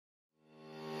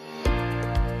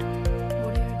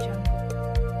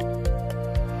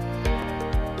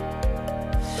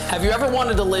Have you ever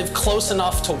wanted to live close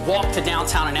enough to walk to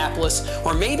downtown Annapolis?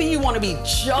 Or maybe you want to be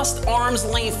just arm's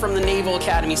length from the Naval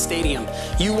Academy Stadium.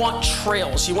 You want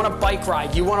trails, you want a bike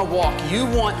ride, you want to walk, you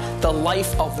want the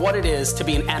life of what it is to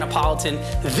be an Annapolitan.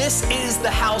 This is the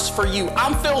house for you.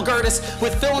 I'm Phil Gertis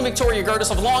with Phil and Victoria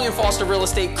Gertis of Long & Foster Real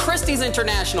Estate, Christie's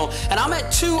International, and I'm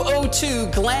at 202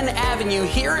 Glen Avenue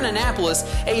here in Annapolis,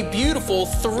 a beautiful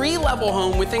 3-level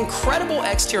home with incredible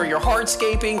exterior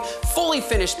hardscaping, fully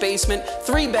finished basement,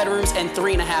 3 bedrooms and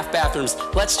 3.5 bathrooms.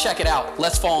 Let's check it out.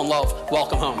 Let's fall in love.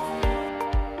 Welcome home.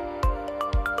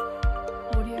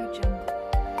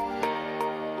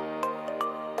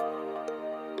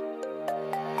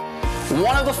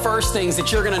 One of the first things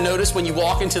that you're going to notice when you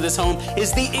walk into this home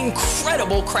is the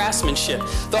incredible craftsmanship.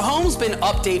 The home's been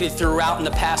updated throughout in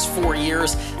the past 4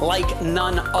 years like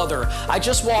none other. I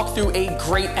just walked through a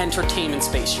great entertainment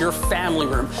space, your family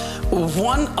room.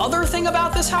 One other thing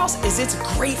about this house is it's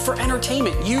great for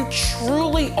entertainment. You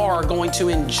truly are going to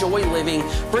enjoy living,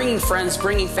 bringing friends,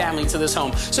 bringing family to this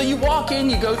home. So you walk in,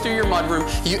 you go through your mudroom,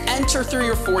 you enter through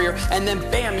your foyer, and then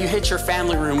bam, you hit your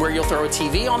family room where you'll throw a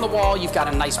TV on the wall. You've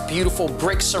got a nice, beautiful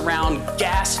brick surround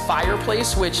gas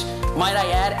fireplace, which, might I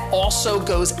add, also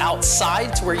goes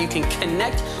outside to where you can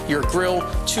connect your grill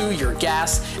to your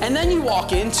gas. And then you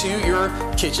walk into your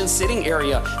kitchen sitting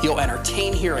area. You'll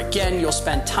entertain here again. You'll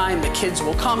spend time. The kids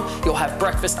will come. You'll have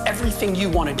breakfast. Everything you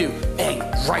want to do, bang,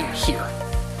 right here.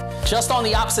 Just on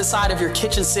the opposite side of your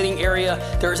kitchen sitting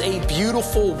area, there's a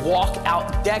beautiful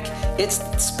walkout deck. It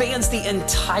spans the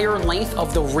entire length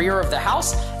of the rear of the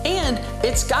house, and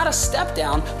it's got a step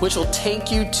down which will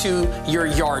take you to your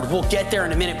yard. We'll get there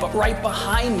in a minute, but right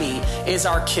behind me is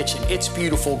our kitchen. It's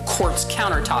beautiful, quartz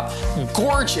countertop,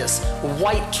 gorgeous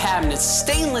white cabinets,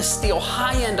 stainless steel,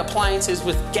 high-end appliances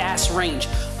with gas range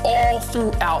all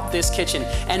throughout this kitchen.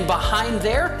 And behind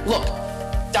there, look,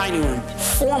 dining room,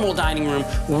 formal dining room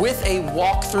with a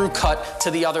walk-through cut to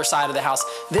the other side of the house.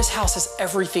 This house is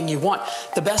everything you want.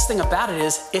 The best thing about it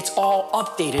is it's all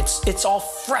updated, it's all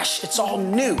fresh, it's all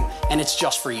new, and it's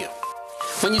just for you.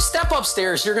 When you step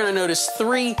upstairs, you're gonna notice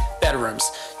 3 bedrooms.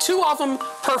 2 of them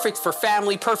perfect for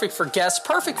family, perfect for guests,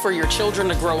 perfect for your children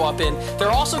to grow up in.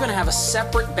 They're also gonna have a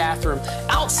separate bathroom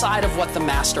outside of what the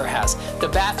master has. The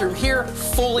bathroom here,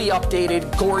 fully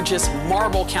updated, gorgeous,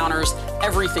 marble counters,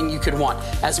 everything you could want.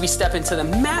 As we step into the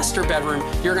master bedroom,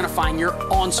 you're gonna find your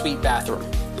ensuite bathroom.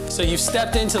 So you've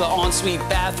stepped into the ensuite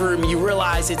bathroom, you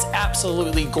realize it's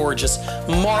absolutely gorgeous.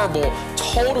 Marble,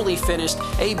 totally finished,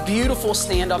 a beautiful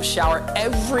stand-up shower,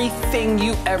 everything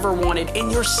you ever wanted in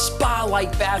your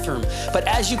spa-like bathroom. But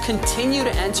as you continue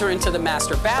to enter into the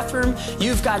master bathroom,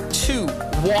 you've got 2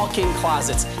 walk-in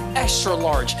closets, extra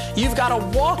large. You've got a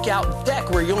walkout deck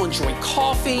where you'll enjoy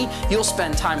coffee, you'll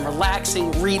spend time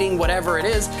relaxing, reading, whatever it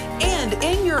is. And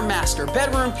in your master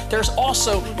bedroom, there's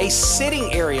also a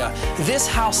sitting area. This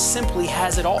house simply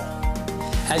has it all.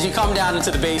 As you come down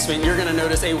into the basement, you're gonna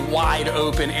notice a wide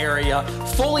open area,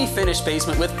 fully finished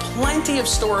basement with plenty of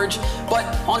storage, but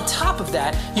on top of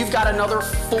that, you've got another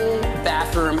full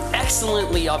bathroom,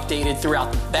 excellently updated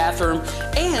throughout the bathroom,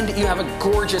 and you have a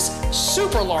gorgeous,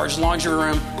 super large laundry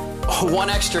room. One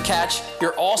extra catch,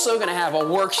 you're also gonna have a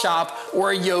workshop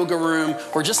or a yoga room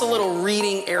or just a little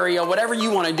reading area, whatever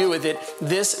you wanna do with it.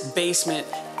 This basement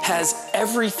has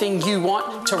everything you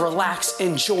want to relax,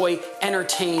 enjoy,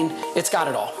 entertain. It's got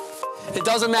it all. It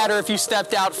doesn't matter if you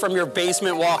stepped out from your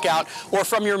basement walkout or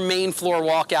from your main floor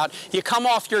walkout. You come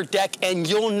off your deck and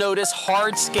you'll notice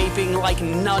hardscaping like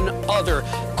none other.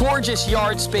 Gorgeous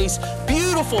yard space,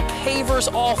 beautiful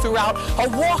pavers all throughout, a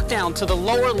walk down to the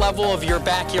lower level of your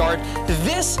backyard.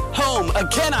 This home,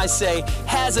 again I say,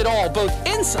 has it all, both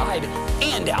inside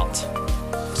and out.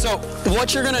 So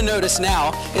what you're gonna notice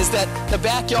now is that the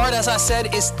backyard, as I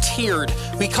said, is tiered.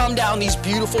 We come down these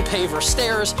beautiful paver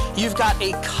stairs. You've got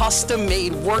a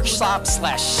custom-made workshop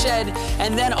 / shed,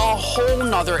 and then a whole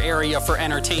nother area for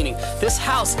entertaining. This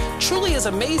house truly is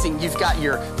amazing. You've got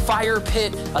your fire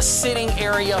pit, a sitting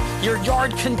area. Your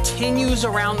yard continues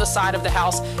around the side of the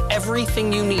house.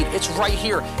 Everything you need, it's right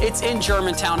here. It's in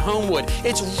Germantown, Homewood.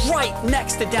 It's right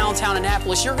next to downtown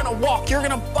Annapolis. You're gonna walk, you're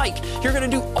gonna bike, you're gonna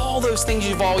do all those things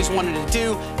you've always wanted to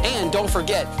do. And don't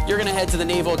forget, you're gonna head to the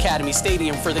Naval Academy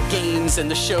Stadium for the games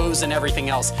and the shows and everything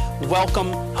else.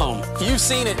 Welcome home. You've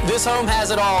seen it, this home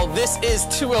has it all. This is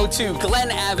 202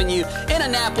 Glen Avenue in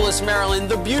Annapolis, Maryland,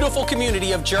 the beautiful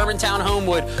community of Germantown,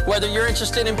 Homewood. Whether you're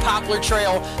interested in Poplar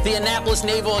Trail, the Annapolis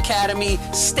Naval Academy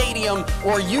Stadium,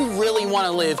 or you really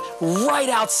wanna live right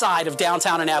outside of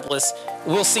downtown Annapolis,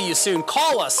 we'll see you soon.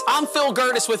 Call us. I'm Phil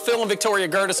Gertis with Phil and Victoria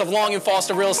Gertis of Long &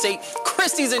 Foster Real Estate,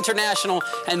 Christie's International,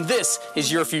 and this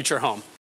is your future home.